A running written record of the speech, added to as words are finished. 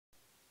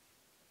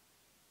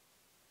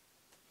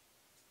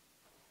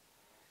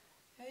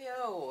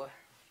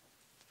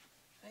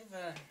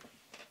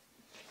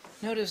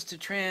Noticed a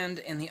trend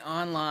in the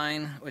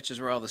online, which is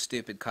where all the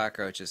stupid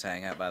cockroaches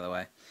hang out, by the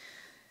way.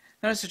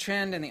 Noticed a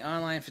trend in the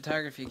online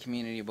photography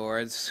community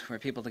boards where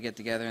people get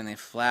together and they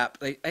flap.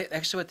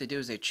 Actually, what they do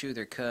is they chew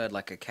their cud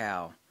like a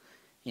cow.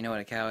 You know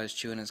what a cow is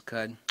chewing his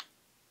cud?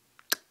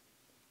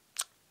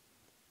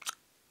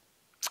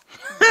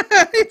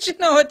 Did you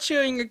know what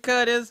chewing your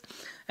cud is?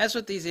 That's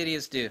what these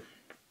idiots do.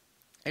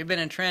 There's been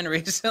a trend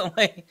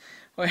recently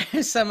where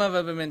some of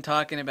them have been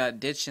talking about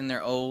ditching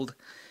their old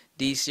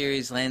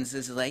D-series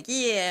lenses. Like,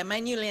 yeah, my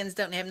new lens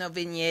don't have no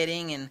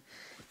vignetting,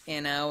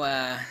 and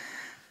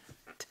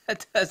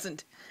it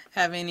doesn't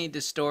have any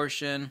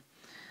distortion.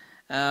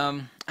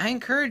 I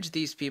encourage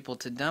these people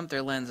to dump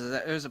their lenses.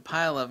 There's a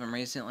pile of them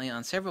recently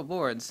on several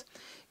boards.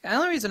 The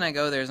only reason I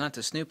go there is not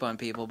to snoop on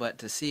people, but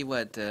to see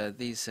what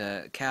these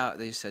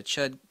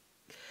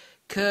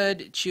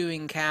cud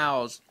chewing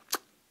cows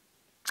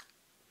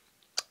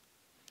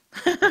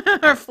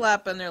are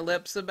flapping their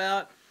lips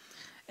about.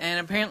 And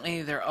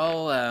apparently they're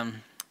all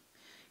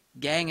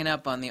ganging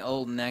up on the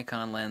old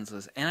Nikon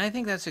lenses. And I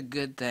think that's a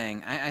good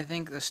thing. I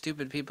think the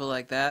stupid people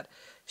like that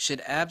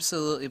should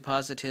absolutely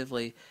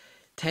positively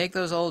take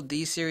those old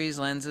D-series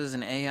lenses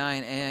and AI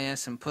and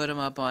AIS and put them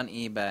up on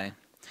eBay.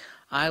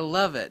 I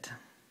love it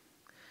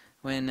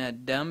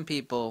when dumb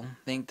people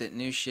think that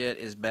new shit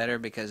is better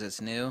because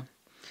it's new.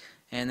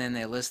 And then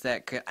they list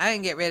that crap. I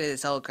can get rid of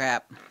this old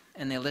crap.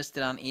 And they list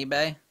it on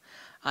eBay.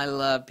 I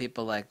love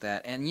people like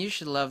that, and you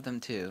should love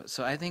them too.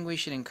 So I think we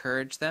should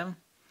encourage them,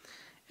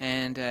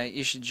 and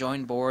you should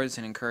join boards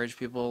and encourage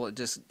people.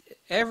 Just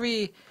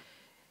every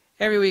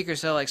week or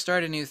so, like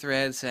start a new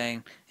thread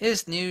saying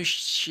this new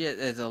shit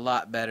is a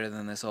lot better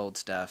than this old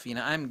stuff. You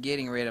know, I'm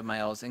getting rid of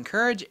my olds.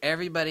 Encourage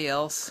everybody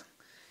else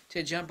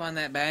to jump on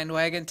that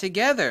bandwagon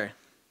together.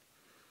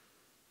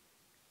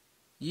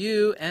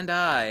 You and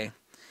I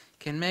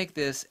can make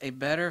this a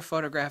better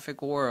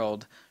photographic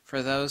world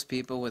for those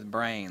people with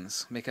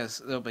brains,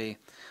 because there'll be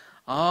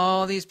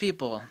all these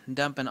people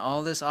dumping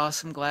all this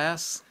awesome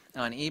glass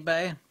on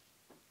eBay.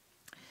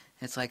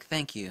 It's like,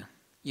 thank you.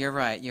 You're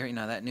right. You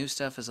know, that new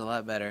stuff is a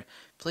lot better.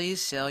 Please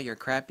sell your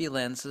crappy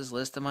lenses.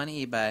 List them on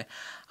eBay.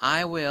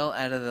 I will,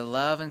 out of the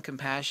love and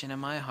compassion in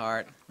my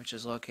heart, which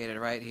is located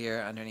right here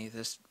underneath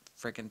this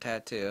frickin'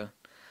 tattoo,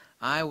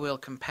 I will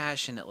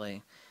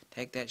compassionately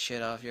take that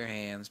shit off your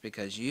hands,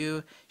 because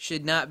you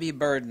should not be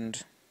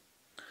burdened.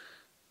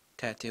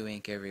 Tattoo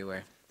ink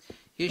everywhere.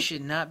 You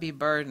should not be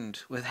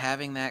burdened with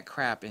having that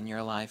crap in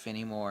your life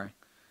anymore.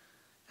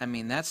 I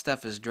mean, that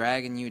stuff is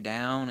dragging you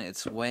down.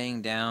 It's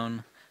weighing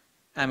down.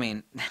 I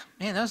mean,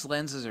 man, those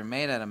lenses are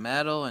made out of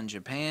metal in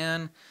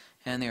Japan,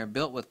 and they are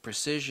built with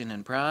precision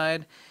and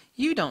pride.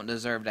 You don't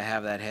deserve to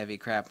have that heavy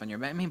crap on your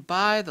back. I mean,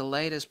 buy the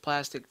latest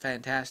plastic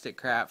fantastic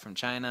crap from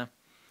China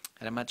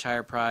at a much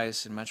higher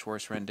price and much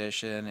worse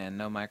rendition and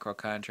no micro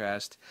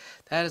contrast.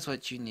 That is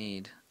what you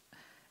need.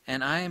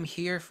 And I am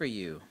here for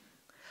you.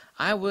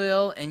 I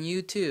will, and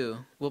you too,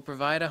 will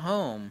provide a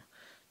home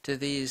to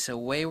these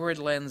wayward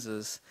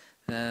lenses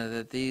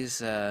that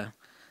these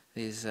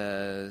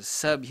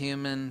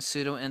subhuman,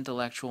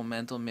 pseudo-intellectual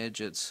mental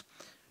midgets,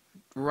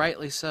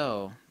 rightly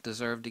so,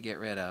 deserve to get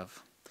rid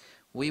of.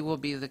 We will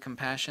be the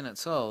compassionate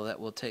soul that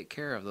will take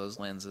care of those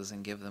lenses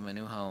and give them a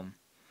new home.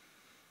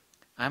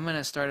 I'm going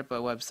to start up a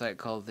website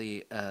called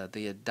the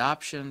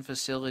Adoption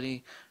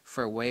Facility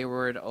for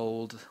Wayward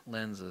Old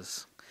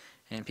Lenses.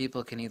 And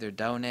people can either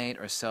donate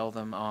or sell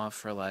them off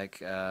for like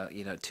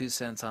 2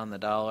 cents on the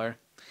dollar.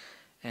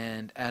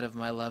 And out of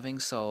my loving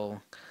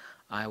soul,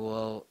 I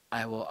will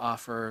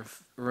offer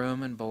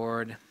room and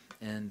board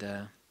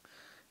and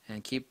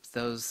keep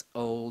those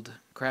old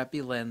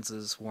crappy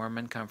lenses warm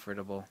and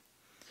comfortable.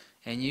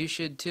 And you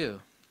should too.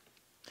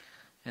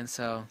 And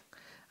so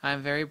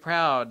I'm very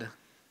proud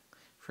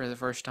for the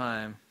first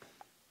time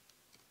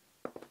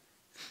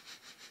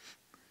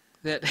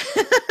that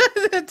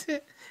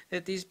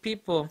that these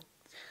people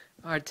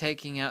are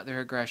taking out their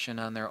aggression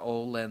on their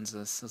old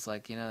lenses. It's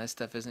like, that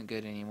stuff isn't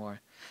good anymore.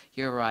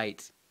 You're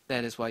right.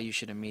 That is why you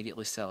should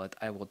immediately sell it.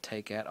 I will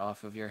take it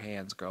off of your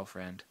hands,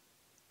 girlfriend.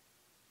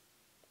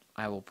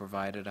 I will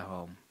provide it a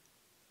home.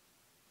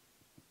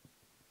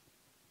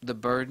 The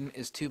burden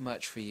is too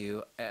much for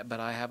you,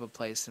 but I have a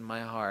place in my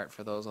heart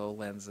for those old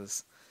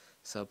lenses.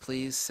 So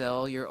please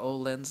sell your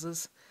old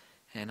lenses,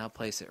 and I'll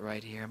place it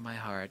right here in my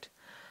heart.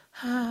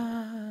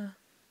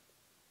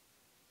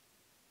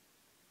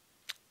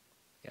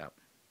 Yep.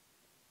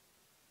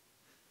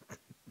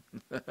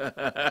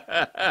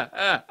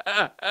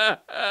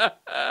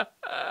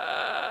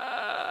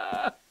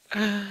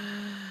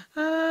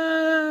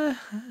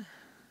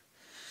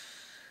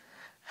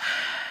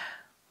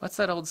 What's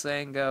that old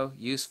saying go?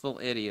 Useful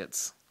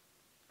idiots.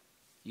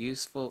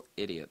 Useful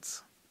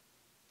idiots.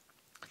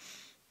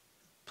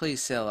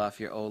 Please sell off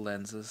your old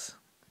lenses.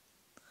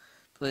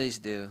 Please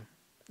do.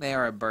 They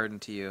are a burden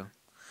to you.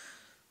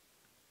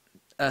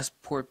 Us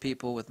poor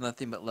people with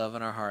nothing but love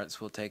in our hearts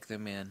will take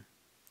them in.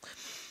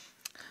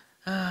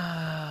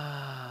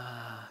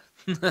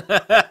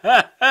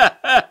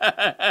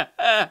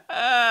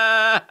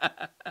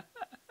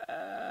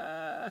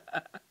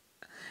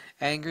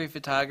 hungry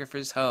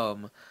photographer's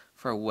home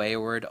for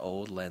wayward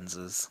old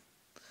lenses.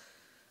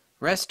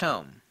 Rest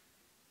home.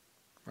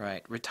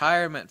 Right.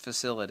 Retirement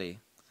facility.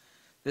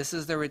 This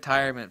is the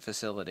retirement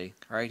facility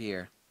right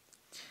here.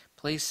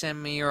 Please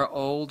send me your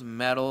old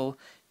metal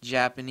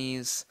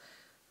Japanese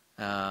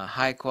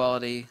high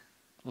quality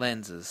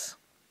lenses.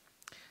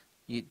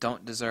 You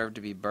don't deserve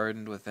to be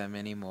burdened with them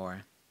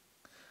anymore.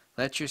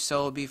 Let your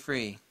soul be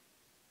free.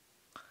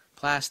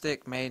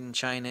 Plastic made in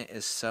China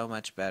is so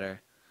much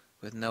better,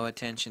 with no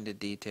attention to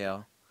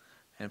detail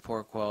and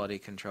poor quality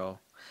control.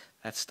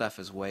 That stuff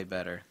is way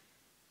better.